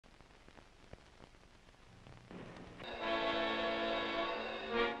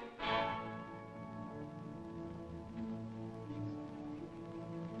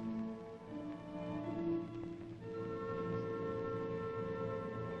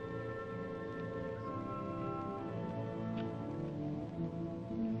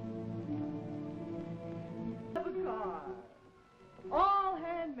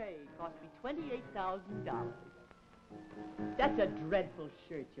$28,000. That's a dreadful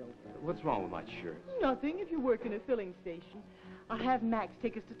shirt, Joe. What's wrong with my shirt? Nothing, if you work in a filling station. I'll have Max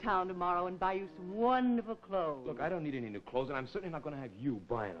take us to town tomorrow and buy you some wonderful clothes. Look, I don't need any new clothes, and I'm certainly not going to have you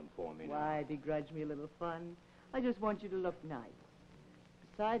buying them for me. Why begrudge me a little fun? I just want you to look nice.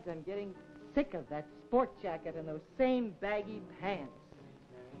 Besides, I'm getting sick of that sport jacket and those same baggy pants.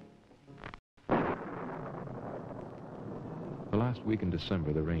 The last week in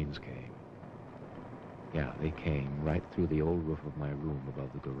December, the rains came. Yeah, they came right through the old roof of my room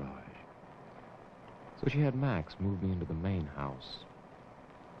above the garage. So she had Max move me into the main house.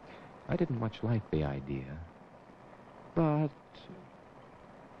 I didn't much like the idea, but...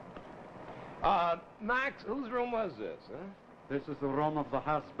 Max, whose room was this, huh? This is the room of the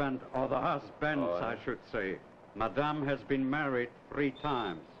husband, or the husbands, I should say. Madame has been married 3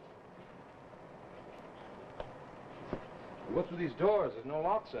 times. What's with these doors? There's no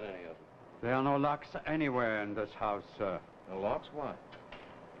locks on any of them. There are no locks anywhere in this house, sir. No locks? Why?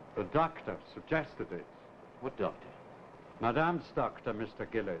 The doctor suggested it. What doctor? Madame's doctor, Mr.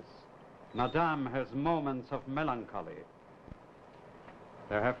 Gillis. Madame has moments of melancholy.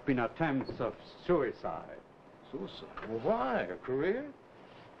 There have been attempts of suicide. Suicide? Well, why? Her career?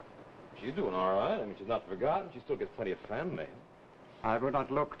 She's doing all right. I mean, she's not forgotten. She still gets plenty of fan mail. I would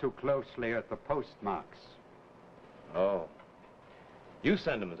not look too closely at the postmarks. Oh. You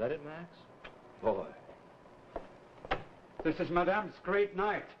send them, is that it, Max? Boy. This is Madame's great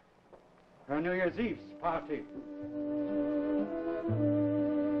night. Her New Year's Eve's party.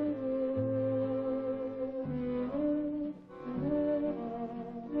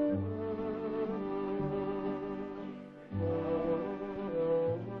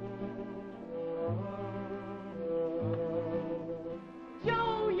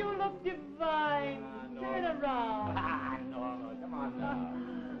 Joe, you look divine. Turn around. No, come on now.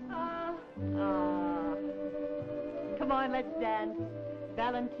 Come on, let's dance.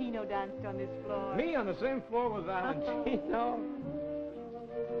 Valentino danced on this floor. Me on the same floor with Valentino?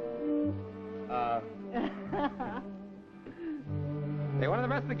 Hey, when are the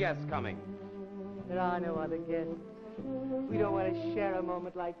rest of the guests coming? There are no other guests. We don't want to share a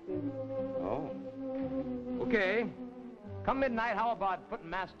moment like this. Oh. Okay. Come midnight, how about putting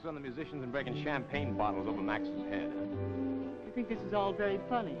masks on the musicians and breaking champagne bottles over Max's head? Huh? You think this is all very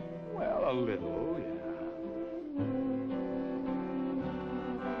funny? Well, a little, yeah.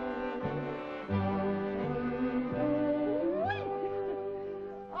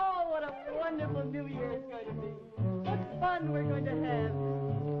 Oh, what a wonderful New Year it's going to be. What fun we're going to have.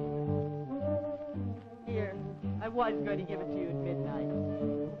 Here, I was going to give it to you at midnight.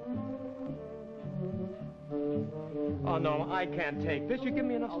 Oh, no, I can't take this. You give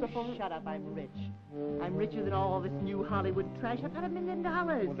me enough stuff on it? Shut up, I'm rich. I'm richer than all this new Hollywood trash. I've got $1 million.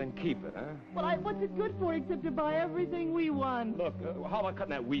 Well, then keep it, huh? Well, what's it good for except to buy everything we want? Look, how about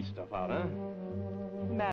cutting that wee stuff out, huh?